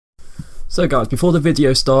So guys, before the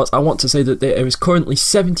video starts, I want to say that there is currently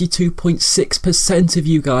 72.6% of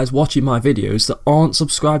you guys watching my videos that aren't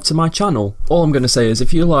subscribed to my channel. All I'm going to say is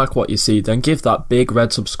if you like what you see, then give that big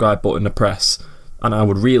red subscribe button a press, and I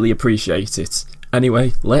would really appreciate it.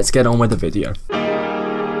 Anyway, let's get on with the video.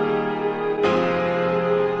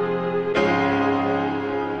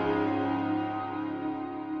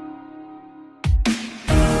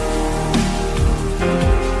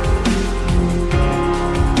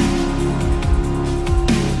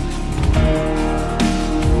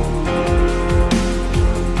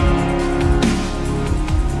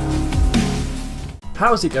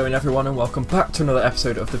 How's it going everyone, and welcome back to another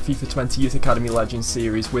episode of the FIFA 20 Youth Academy Legends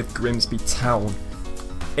series with Grimsby Town.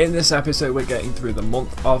 In this episode we're getting through the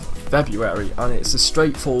month of February, and it's as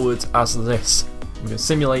straightforward as this. I'm going to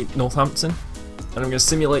simulate Northampton, and I'm going to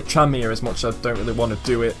simulate Tranmere as much as I don't really want to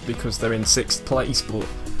do it because they're in 6th place, but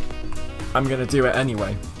I'm going to do it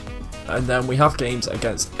anyway. And then we have games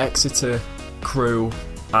against Exeter, Crewe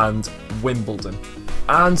and Wimbledon.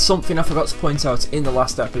 And something I forgot to point out in the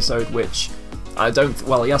last episode, which he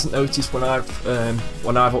hasn't noticed when I've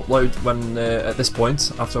uploaded at this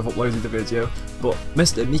point after I've uploaded the video, but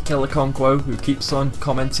Mr. Mikel Okonkwo, who keeps on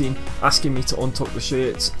commenting, asking me to untuck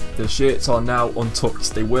the shirts are now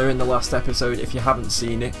untucked. They were in the last episode. If you haven't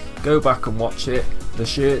seen it, go back and watch it. The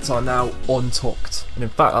shirts are now untucked, and in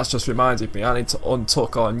fact that's just reminded me I need to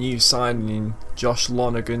untuck our new signing Josh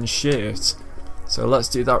Lonergan's shirt. So let's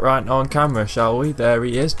do that right now on camera, shall we? There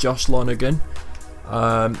he is, Josh Lonergan.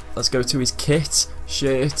 Let's go to his kit,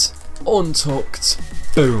 shirt, untucked,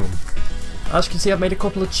 boom. As you can see, I've made a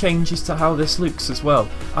couple of changes to how this looks as well.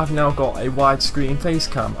 I've now got a widescreen face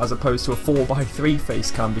cam as opposed to a 4x3 face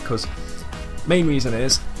cam, because main reason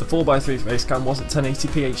is the 4x3 face cam wasn't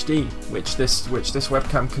 1080p HD, which this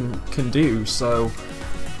webcam can do, so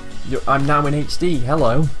I'm now in HD,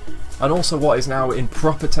 hello. And also what is now in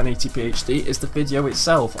proper 1080p HD is the video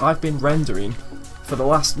itself. I've been rendering for the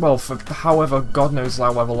last, for however, God knows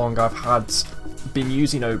however long I've been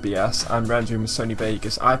using OBS and rendering with Sony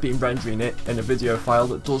Vegas. I've been rendering it in a video file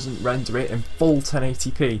that doesn't render it in full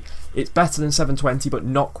 1080p. It's better than 720 but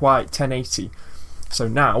not quite 1080. So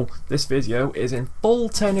now this video is in full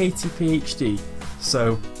 1080p HD,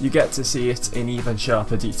 so you get to see it in even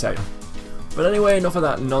sharper detail. But anyway, enough of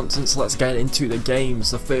that nonsense, let's get into the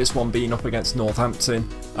games. The first one being up against Northampton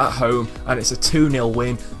at home, and it's a 2-0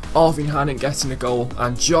 win. Arvin Hannon getting a goal,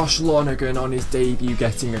 and Josh Lonergan on his debut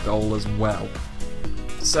getting a goal as well.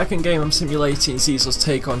 The second game I'm simulating sees us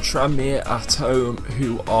take on Tranmere at home,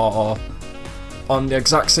 who are on the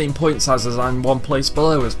exact same points as us and one place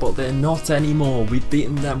below us, but they're not anymore. We've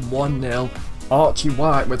beaten them 1-0, Archie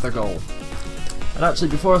White with the goal. And actually,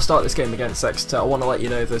 before I start this game against Exeter, I want to let you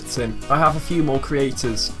know that I have a few more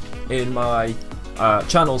creators in my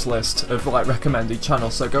channels list of recommended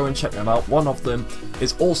channels, so go and check them out. One of them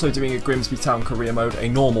is also doing a Grimsby Town career mode, a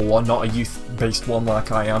normal one, not a youth-based one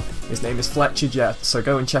like I am. His name is Fletcher Jet, so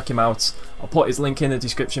go and check him out. I'll put his link in the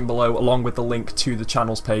description below, along with the link to the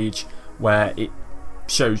channels page where it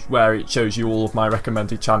shows you all of my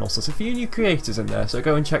recommended channels. There's a few new creators in there, so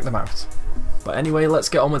go and check them out. But anyway, let's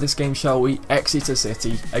get on with this game, shall we? Exeter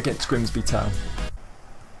City against Grimsby Town.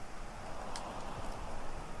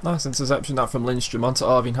 Nice interception that from Lindstrom onto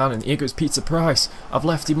Arvin Hannon. Here goes Peter Price. I've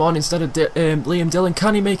left him on instead of Liam Dillon.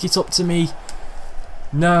 Can he make it up to me?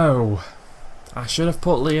 No. I should have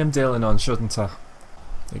put Liam Dillon on, shouldn't I?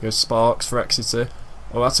 There goes Sparks for Exeter.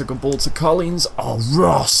 Oh, that's a good ball to Collins. Oh,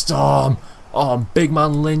 Rostam. Oh, big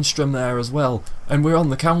man Lindstrom there as well. And we're on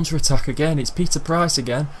the counter-attack again. It's Peter Price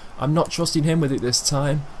again. I'm not trusting him with it this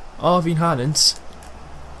time. Arvin Hannon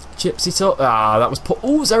chips it up. Ah, that was put.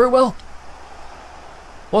 Oh, Zerowell.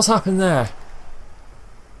 What's happened there?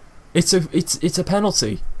 It's a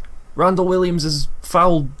penalty. Randall Williams has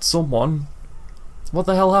fouled someone. What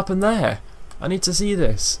the hell happened there? I need to see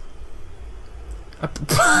this.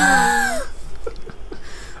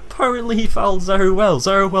 Apparently he fouled Zerowell.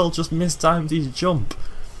 Zerowell just mistimed his jump.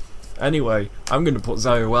 Anyway, I'm going to put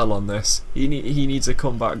Zerowell on this. He needs a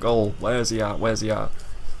comeback goal. Where's he at? Where's he at?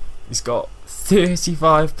 He's got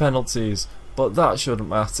 35 penalties, but that shouldn't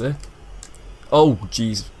matter. Oh,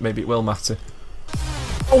 jeez, maybe it will matter.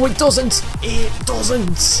 Oh, it doesn't! It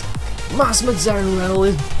doesn't! Masmud Zerowell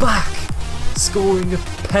is back! Scoring a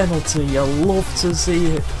penalty, I love to see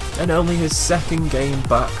it. And only his second game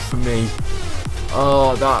back for me.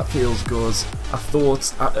 Oh, that feels good. I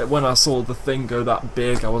thought, when I saw the thing go that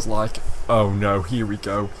big, I was like, oh no, here we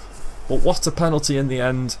go. But what a penalty in the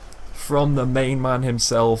end from the main man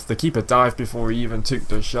himself. The keeper dived before he even took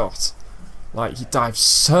the shot. Like, he dived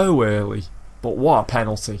so early. But what a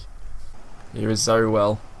penalty. Here is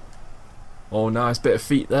Zerowell. Oh, nice bit of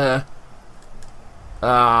feet there.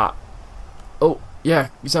 Oh, yeah,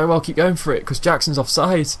 you very well keep going for it, because Jackson's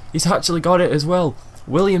offside. He's actually got it as well.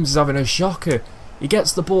 Williams is having a shocker. He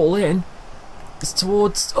gets the ball in. It's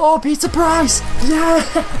towards... Oh, Peter Price!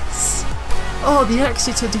 Yes! Oh, the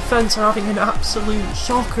Exeter defence are having an absolute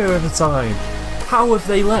shocker of a time. How have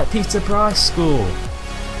they let Peter Price score?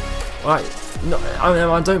 Like, no,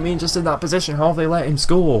 I don't mean just in that position. How have they let him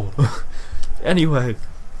score? Anyway,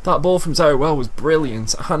 that ball from Zerwell was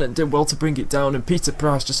brilliant. Hannon did well to bring it down, and Peter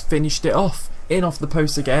Price just finished it off. In off the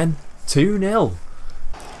post again. 2-0.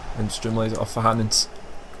 Lindstrom lays it off for Hannon.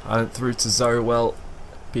 Hannon through to Zerwell.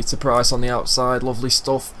 Peter Price on the outside. Lovely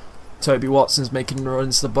stuff. Toby Watson's making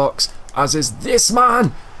runs to the box, as is this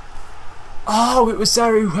man. Oh, it was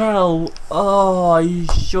Zerwell. Oh, he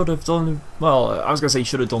should have done... Well, I was going to say he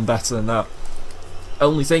should have done better than that.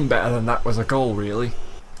 Only thing better than that was a goal, really.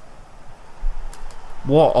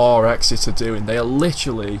 What are Exeter doing? They are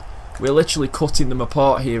literally... We're literally cutting them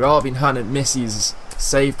apart here. Arvin Hannon misses,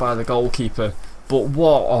 saved by the goalkeeper. But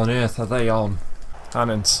what on earth are they on?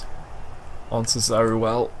 Hannon on to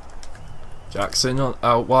Zerwell. Jackson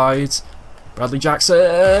out wide. Bradley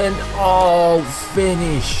Jackson. Oh,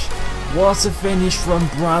 finish. What a finish from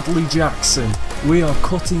Bradley Jackson. We are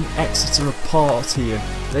cutting Exeter apart here.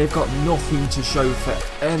 They've got nothing to show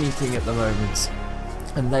for anything at the moment.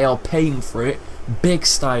 And they are paying for it big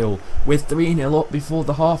style with 3-0 up before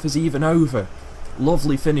the half is even over.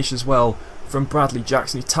 Lovely finish as well from Bradley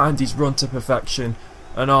Jackson. He timed his run to perfection.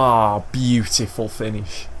 And beautiful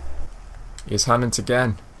finish. Here's Hannon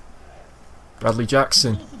again. Bradley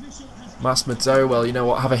Jackson. Masmud Zerwell, you know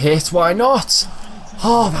what, have a hit, why not?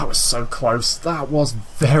 Oh, that was so close. That was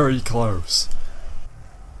very close.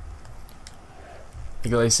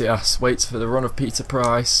 Iglesias waits for the run of Peter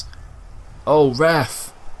Price. Oh,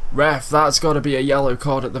 ref, that's got to be a yellow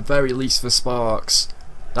card at the very least for Sparks.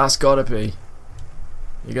 That's got to be.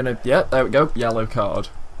 You're going to... Yeah, there we go. Yellow card.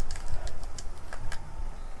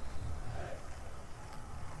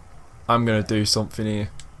 I'm going to do something here.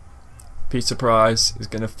 Peter Price is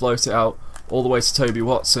going to float it out all the way to Toby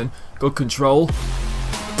Watson. Good control.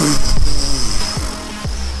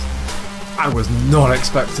 I was not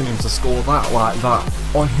expecting him to score that like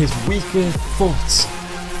that on his weaker foot.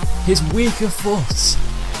 His weaker foot.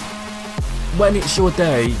 When it's your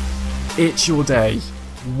day, it's your day.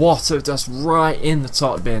 What a just right in the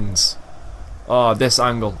top bins. Oh, this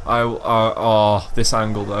angle. This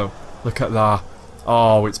angle though. Look at that.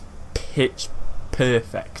 Oh, it's pitch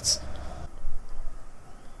perfect.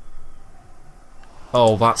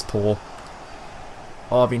 Oh, that's poor.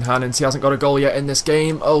 Arvin Hannon, he hasn't got a goal yet in this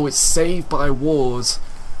game. Oh, it's saved by Ward.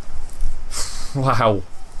 Wow.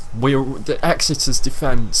 The Exeter's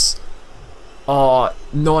defence are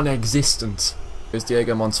non-existent. Here's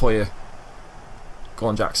Diego Montoya. Go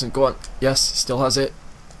on, Jackson, go on. Yes, he still has it.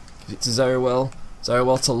 Gives it to Zerwell.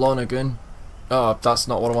 Zerwell to Lonergan. Oh, that's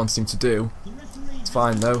not what I wanted him to do. It's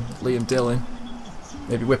fine though. Liam Dillon.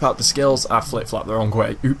 Maybe whip out the skills. Flip-flap the wrong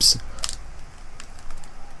way. Oops.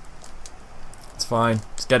 Fine,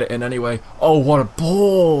 just get it in anyway. Oh, what a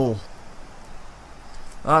ball!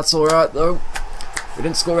 That's alright though. We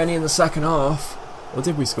didn't score any in the second half. Or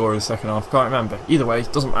did we score in the second half? Can't remember. Either way,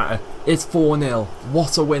 doesn't matter. It's 4-0.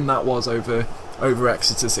 What a win that was over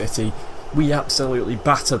Exeter City. We absolutely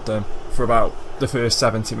battered them for about the first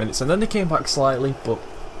 70 minutes. And then they came back slightly, but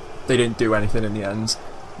they didn't do anything in the end.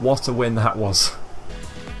 What a win that was.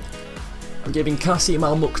 I'm giving Kasim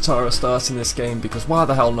Al Mukhtar a start in this game because why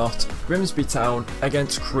the hell not? Grimsby Town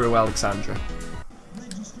against Crewe Alexandra.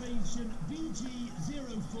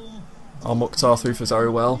 Al Mukhtar through for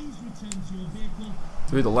Zerwell.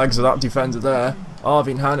 Through the legs of that defender there.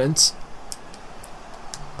 Arvin Hannon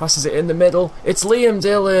passes it in the middle. It's Liam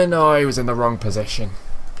Dillon. Oh, he was in the wrong position.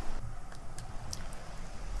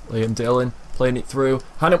 Liam Dillon playing it through.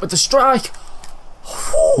 Hannon with the strike.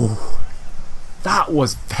 Whew. That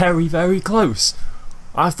was very, very close.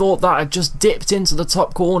 I thought that had just dipped into the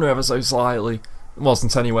top corner ever so slightly. It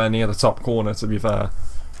wasn't anywhere near the top corner, to be fair.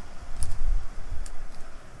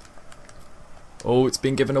 Oh, it's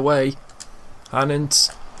been given away. Hannon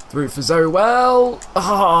through for Zerwell.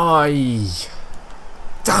 Aye.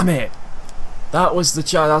 Damn it. That was the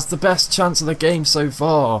chance. That's the best chance of the game so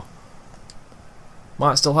far.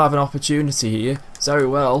 Might still have an opportunity here.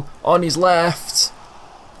 Zerwell on his left.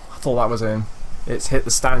 I thought that was him. It's hit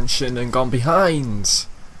the stanchion and gone behind.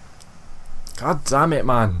 God damn it,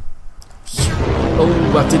 man.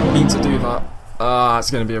 Oh, I didn't mean to do that. It's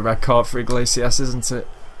going to be a red card for Iglesias, isn't it?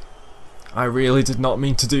 I really did not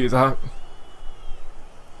mean to do that.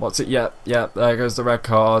 What's it? Yep, there goes the red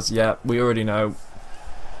cards. Yep, we already know.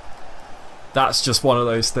 That's just one of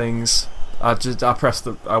those things. I pressed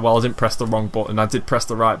the well, I didn't press the wrong button. I did press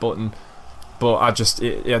the right button, but I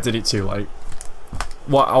did it too late.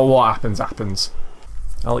 What happens happens.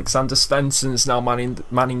 Alexander Svensson's now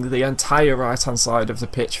manning the entire right hand side of the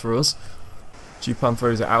pitch for us. Jupan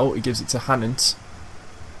throws it out. He gives it to Hannant,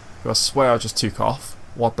 who I swear I just took off.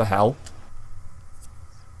 What the hell?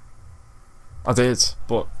 I did,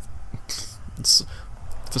 but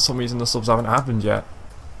for some reason the subs haven't happened yet.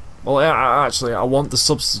 Well, yeah, actually, I want the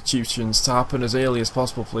substitutions to happen as early as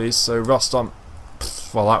possible, please. So Rostom,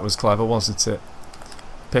 well, that was clever, wasn't it?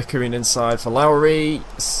 Pickering inside for Lowry.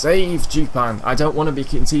 Save Jupan. I don't want to be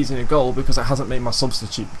conceding a goal because it hasn't made my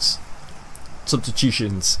substitutions.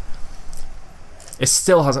 It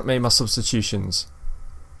still hasn't made my substitutions.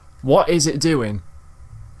 What is it doing?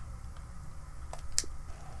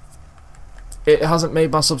 It hasn't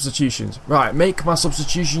made my substitutions. Right, make my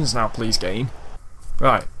substitutions now, please, game.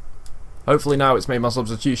 Right. Hopefully now it's made my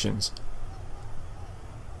substitutions.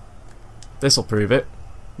 This'll prove it.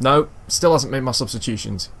 No, still hasn't made my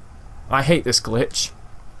substitutions. I hate this glitch.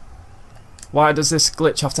 Why does this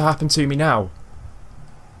glitch have to happen to me now?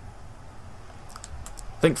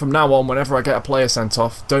 I think from now on, whenever I get a player sent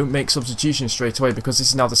off, don't make substitutions straight away, because this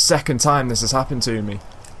is now the second time this has happened to me.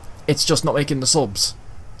 It's just not making the subs.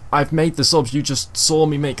 I've made the subs, you just saw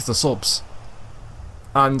me make the subs.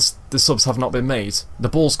 And the subs have not been made. The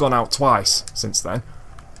ball's gone out twice since then.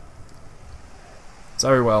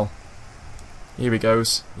 Very well. Here he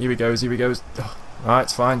goes. Here he goes. Here he goes. Alright,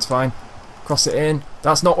 it's fine. It's fine. Cross it in.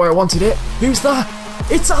 That's not where I wanted it. Who's that?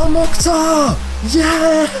 It's Al Mokhtar!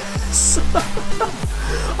 Yes!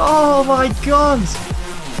 Oh my god!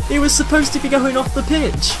 He was supposed to be going off the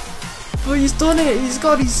pitch, but he's done it. He's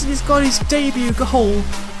got his debut goal.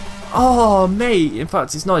 Oh mate! In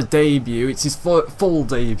fact, it's not his debut. It's his full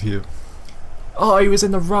debut. Oh, he was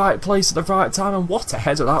in the right place at the right time, and what a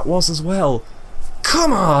header that was as well.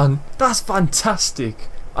 Come on! That's fantastic!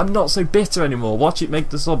 I'm not so bitter anymore. Watch it make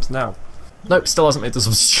the subs now. Nope, still hasn't made the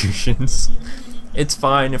substitutions. It's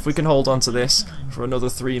fine. If we can hold on to this for another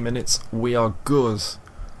 3 minutes, we are good.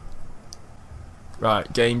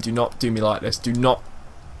 Right, game, do not do me like this. Do not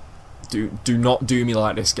do me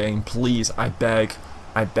like this, game. Please, I beg.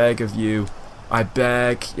 I beg of you. I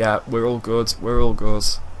beg. Yeah, we're all good. We're all good.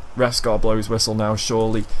 Ref's got to blow his whistle now,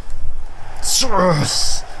 surely.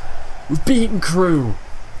 Yes! We've beaten Crewe.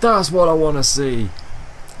 That's what I want to see.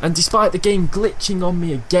 And despite the game glitching on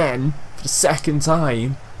me again for the second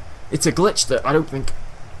time, it's a glitch that I don't think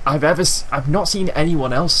I've not seen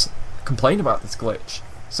anyone else complain about this glitch.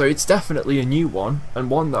 So it's definitely a new one, and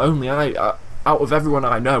one that only out of everyone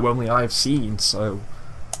I know, only I've seen. So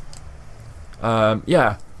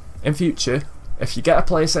yeah, in future, if you get a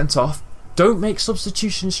player sent off, don't make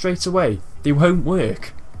substitutions straight away. They won't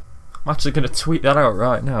work. I'm actually going to tweet that out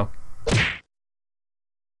right now.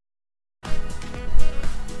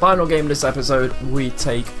 Final game of this episode, we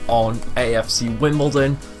take on AFC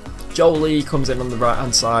Wimbledon. Jolie comes in on the right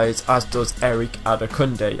hand side, as does Eric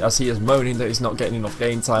Adekunde, as he is moaning that he's not getting enough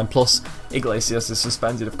game time, plus Iglesias is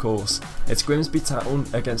suspended, of course. It's Grimsby Town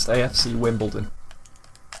against AFC Wimbledon.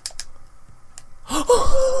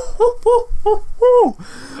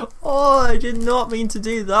 Oh, I did not mean to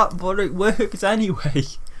do that, but it worked anyway.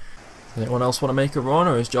 Does anyone else want to make a run,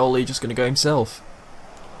 or is Jolie just going to go himself?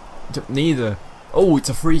 Neither. Oh, it's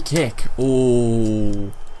a free kick.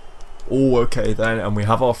 Oh. Oh, okay then. And we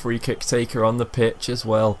have our free kick taker on the pitch as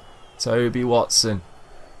well. Toby Watson.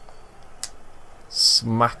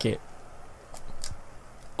 Smack it.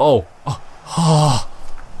 Oh. Oh.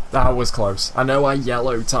 That was close. I know I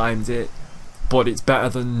yellow timed it, but it's better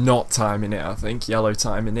than not timing it, I think. Yellow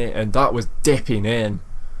timing it. And that was dipping in.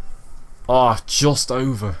 Oh, just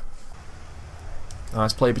over.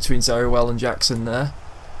 Nice play between Zerwell and Jackson there.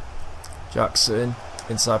 Jackson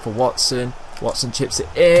inside for Watson. Watson chips it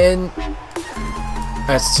in.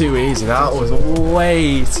 That's too easy. That was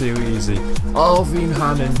way too easy. Alvin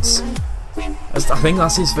Hannant. I think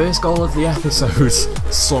that's his first goal of the episode.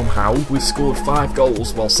 Somehow we've scored 5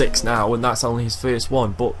 goals, well 6 now, and that's only his first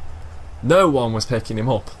one. But no one was picking him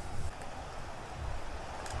up.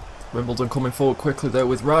 Wimbledon coming forward quickly though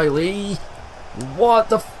with Riley. What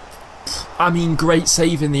the? I mean, great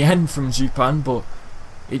save in the end from Jupan, but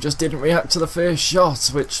he just didn't react to the first shot,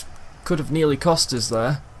 which could have nearly cost us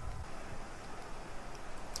there.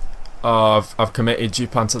 Oh, I've committed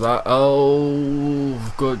Jupan to that.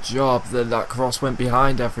 Oh, good job. That cross went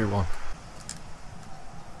behind everyone.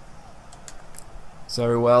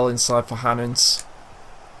 Zerwell inside for Hannant.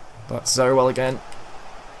 That's Zerwell again.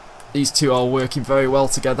 These two are working very well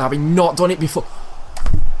together, having not done it before.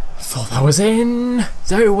 thought that was in.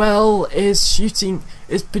 Zeruel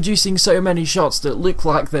is producing so many shots that look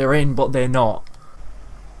like they're in, but they're not.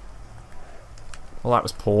 Well, that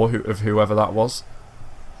was poor of whoever that was.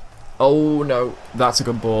 Oh no, that's a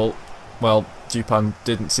good ball. Well, Jupan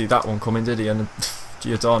didn't see that one coming, did he? And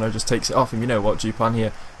Giordano just takes it off him. You know what, Jupan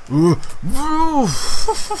here. Right,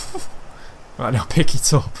 now pick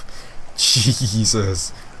it up.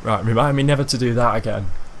 Jesus. Right, remind me never to do that again.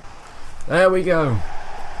 There we go.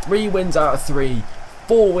 3 wins out of 3.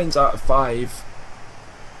 4 wins out of 5.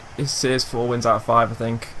 This is 4 wins out of 5, I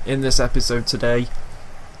think, in this episode today.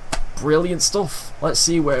 Brilliant stuff. Let's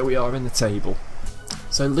see where we are in the table.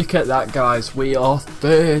 So look at that, guys. We are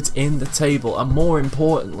 3rd in the table, and more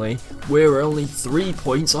importantly, we're only 3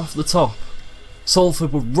 points off the top.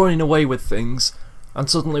 Salford were running away with things, and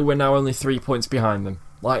suddenly we're now only 3 points behind them.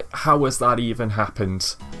 Like, how has that even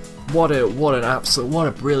happened? What a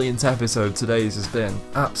brilliant episode today's has been.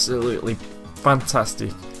 Absolutely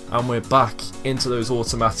fantastic. And we're back into those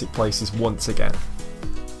automatic places once again.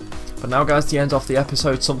 But now, guys, to end off the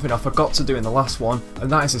episode, something I forgot to do in the last one, and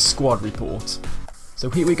that is a squad report. So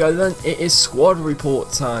here we go then, it is squad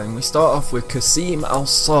report time. We start off with Kasim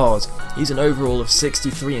Al-Saad. He's an overall of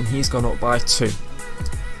 63 and he's gone up by 2.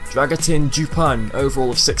 Dragatin Jupan, overall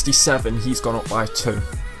of 67, he's gone up by 2.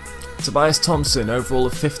 Tobias Thompson, overall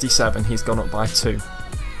of 57, he's gone up by 2.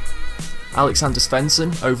 Alexander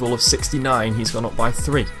Svensson, overall of 69, he's gone up by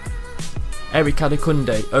 3. Eric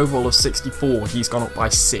Adekunde, overall of 64, he's gone up by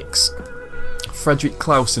 6. Frederick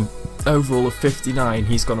Clausen, overall of 59,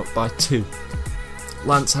 he's gone up by 2.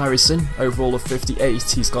 Lance Harrison, overall of 58,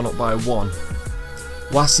 he's gone up by 1.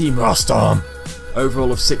 Wasim Rostam,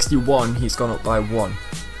 overall of 61, he's gone up by 1.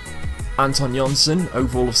 Anton Jonsson,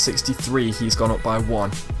 overall of 63, he's gone up by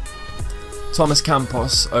 1. Thomas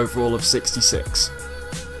Campos, overall of 66.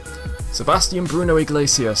 Sebastian Bruno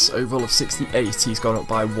Iglesias, overall of 68, he's gone up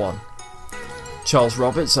by 1. Charles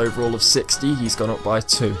Roberts, overall of 60, he's gone up by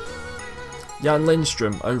 2. Jan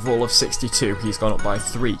Lindström, overall of 62, he's gone up by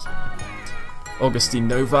 3. Augustin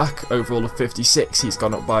Novak, overall of 56, he's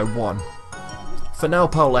gone up by 1. Fernel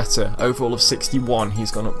Pauletta, overall of 61,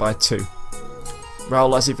 he's gone up by 2.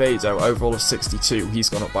 Raul Azevedo, overall of 62, he's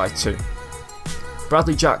gone up by 2.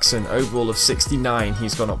 Bradley Jackson, overall of 69,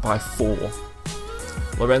 he's gone up by 4.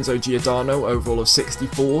 Lorenzo Giordano, overall of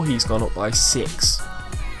 64, he's gone up by 6.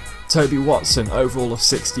 Toby Watson, overall of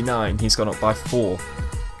 69, he's gone up by 4.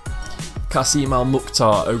 Kasim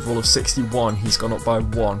Al-Mukhtar, overall of 61, he's gone up by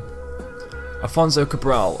 1. Afonso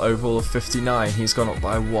Cabral, overall of 59, he's gone up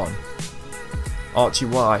by 1. Archie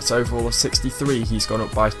White, overall of 63, he's gone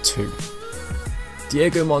up by 2.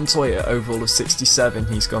 Diego Montoya, overall of 67,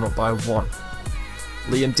 he's gone up by 1.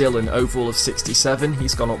 Liam Dillon, overall of 67,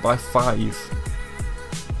 he's gone up by 5.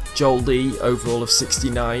 Joel Lee, overall of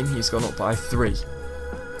 69, he's gone up by 3.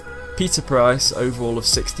 Peter Price, overall of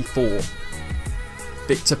 64.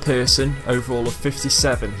 Victor Pearson, overall of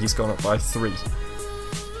 57, he's gone up by 3.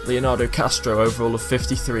 Leonardo Castro, overall of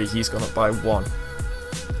 53, he's gone up by 1.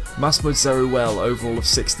 Masmud Zeruel, overall of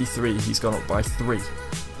 63, he's gone up by 3.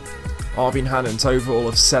 Arvin Hannant, overall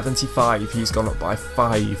of 75, he's gone up by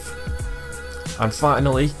 5. And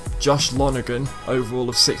finally, Josh Lonergan, overall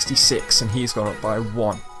of 66, and he's gone up by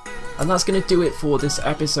 1. And that's going to do it for this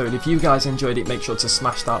episode. If you guys enjoyed it, make sure to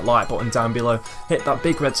smash that like button down below. Hit that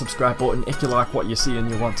big red subscribe button if you like what you see and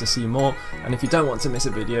you want to see more. And if you don't want to miss a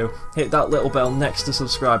video, hit that little bell next to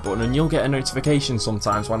subscribe button and you'll get a notification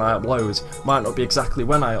sometimes when I upload. Might not be exactly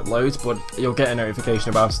when I upload, but you'll get a notification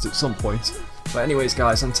about it at some point. But anyways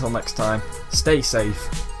guys, until next time, stay safe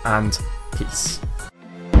and peace.